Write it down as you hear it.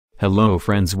Hello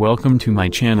friends, welcome to my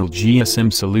channel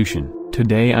GSM Solution.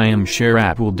 Today I am share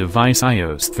Apple device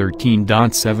iOS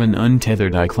 13.7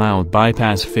 untethered iCloud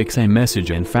bypass fix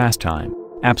iMessage&Facetime,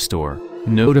 AppStore,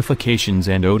 notifications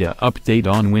and OTA update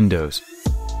on Windows.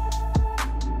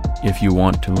 If you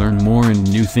want to learn more and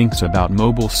new things about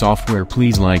mobile software,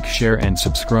 please like, share and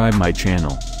subscribe my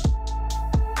channel.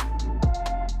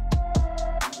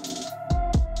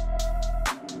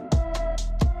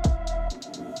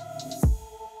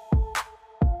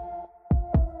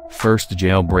 First,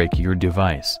 jailbreak your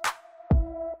device.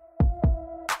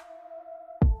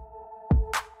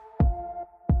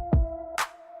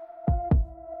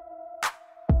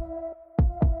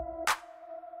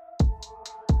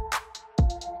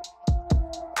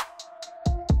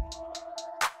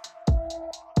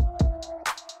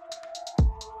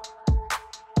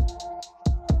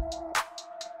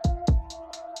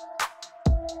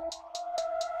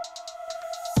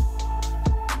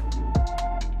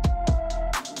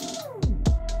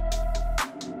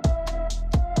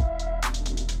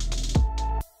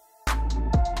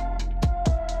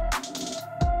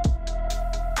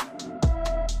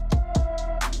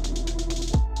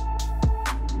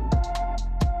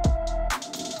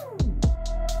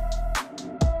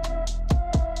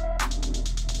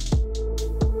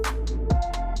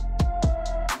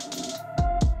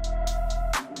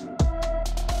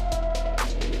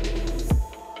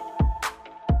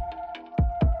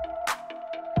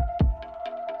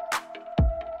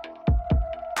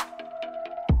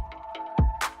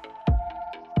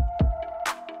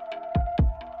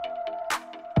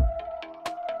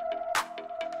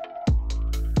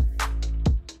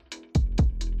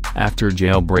 After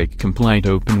jailbreak complete,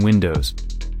 open Windows.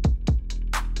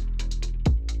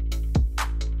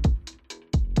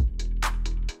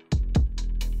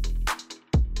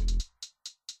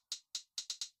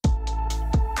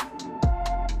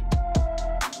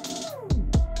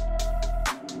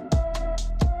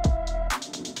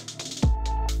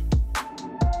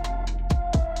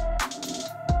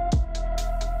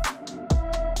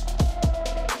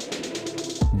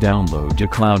 Download a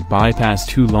cloud bypass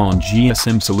tool on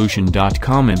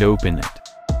gsmsolution.com and open it.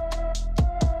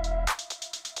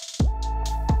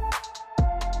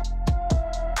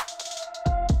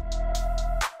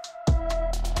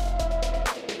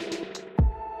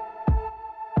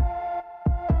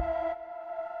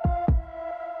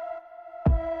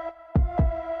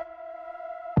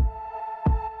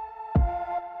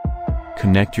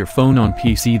 Connect your phone on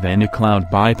PC, then a cloud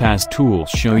bypass tool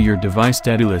show your device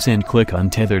status and click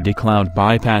Untethered iCloud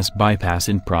bypass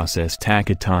and process take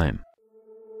a time.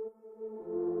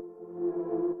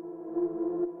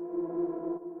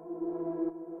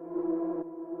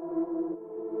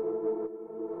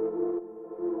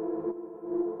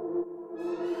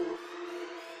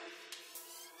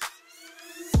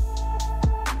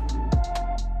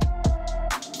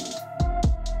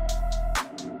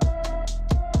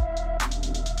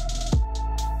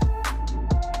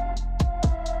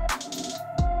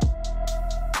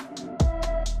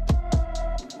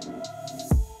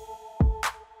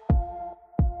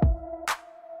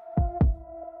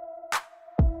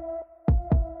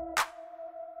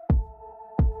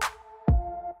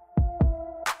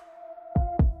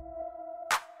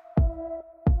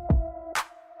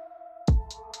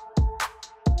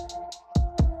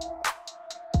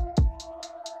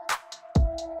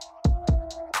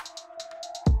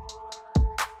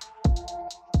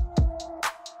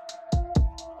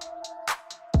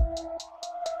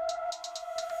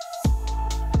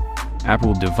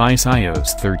 Apple device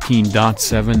iOS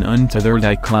 13.7 untethered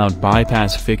iCloud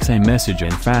bypass fix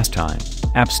iMessage&Facetime,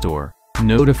 AppStore,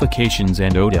 notifications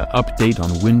and OTA update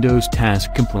on Windows.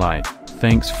 Task complete.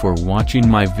 Thanks for watching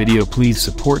my video. Please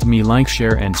support me, like,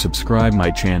 share and subscribe my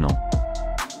channel.